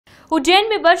उज्जैन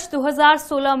में वर्ष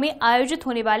 2016 में आयोजित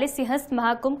होने वाले सिंहस्थ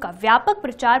महाकुंभ का व्यापक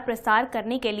प्रचार प्रसार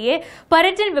करने के लिए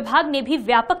पर्यटन विभाग ने भी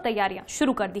व्यापक तैयारियां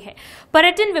शुरू कर दी है।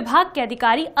 पर्यटन विभाग के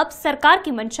अधिकारी अब सरकार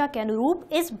की मंशा के अनुरूप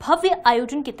इस भव्य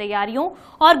आयोजन की तैयारियों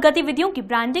और गतिविधियों की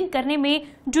ब्रांडिंग करने में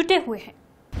जुटे हुए हैं।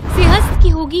 सिंहस्थ की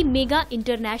होगी मेगा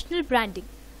इंटरनेशनल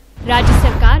ब्रांडिंग। राज्य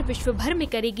सरकार विश्व भर में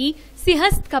करेगी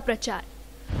सिंहस्थ का प्रचार।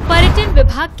 पर्यटन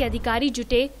विभाग के अधिकारी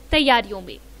जुटे तैयारियों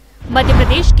में। मध्य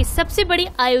प्रदेश के सबसे बड़े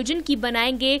आयोजन की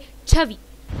बनाएंगे छवि।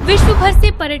 विश्व भर से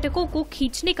पर्यटकों को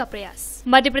खींचने का प्रयास।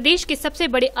 मध्य प्रदेश के सबसे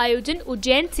बड़े आयोजन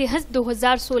उज्जैन सिंहस्थ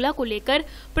 2016 को लेकर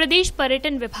प्रदेश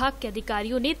पर्यटन विभाग के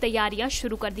अधिकारियों ने तैयारियां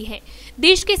शुरू कर दी हैं।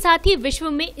 देश के साथ ही विश्व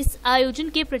में इस आयोजन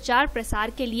के प्रचार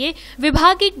प्रसार के लिए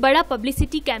विभाग एक बड़ा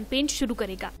पब्लिसिटी कैंपेन शुरू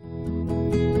करेगा।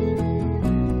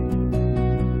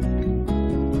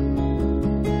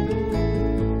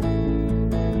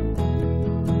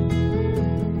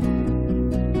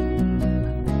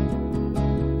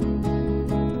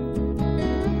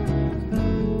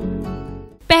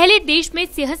 पहले देश में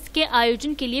सिंहस्थ के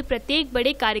आयोजन के लिए प्रत्येक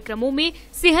बड़े कार्यक्रमों में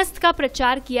सिंहस्थ का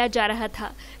प्रचार किया जा रहा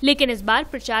था, लेकिन इस बार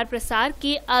प्रचार प्रसार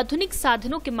के आधुनिक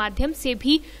साधनों के माध्यम से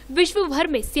भी विश्व भर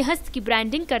में सिंहस्थ की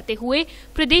ब्रांडिंग करते हुए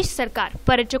प्रदेश सरकार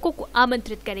पर्यटकों को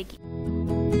आमंत्रित करेगी।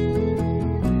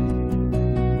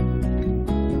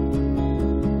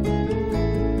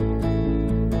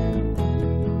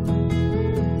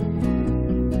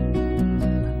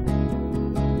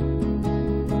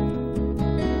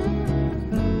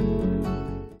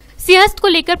 सिंहस्थ को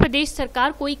लेकर प्रदेश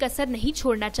सरकार कोई कसर नहीं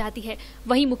छोड़ना चाहती है।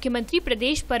 वहीं मुख्यमंत्री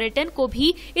प्रदेश पर्यटन को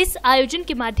भी इस आयोजन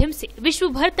के माध्यम से विश्व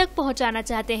भर तक पहुंचाना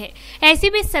चाहते हैं। ऐसे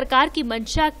में सरकार की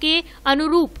मंशा के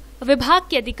अनुरूप विभाग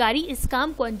के अधिकारी इस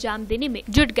काम को अंजाम देने में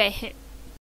जुट गए हैं।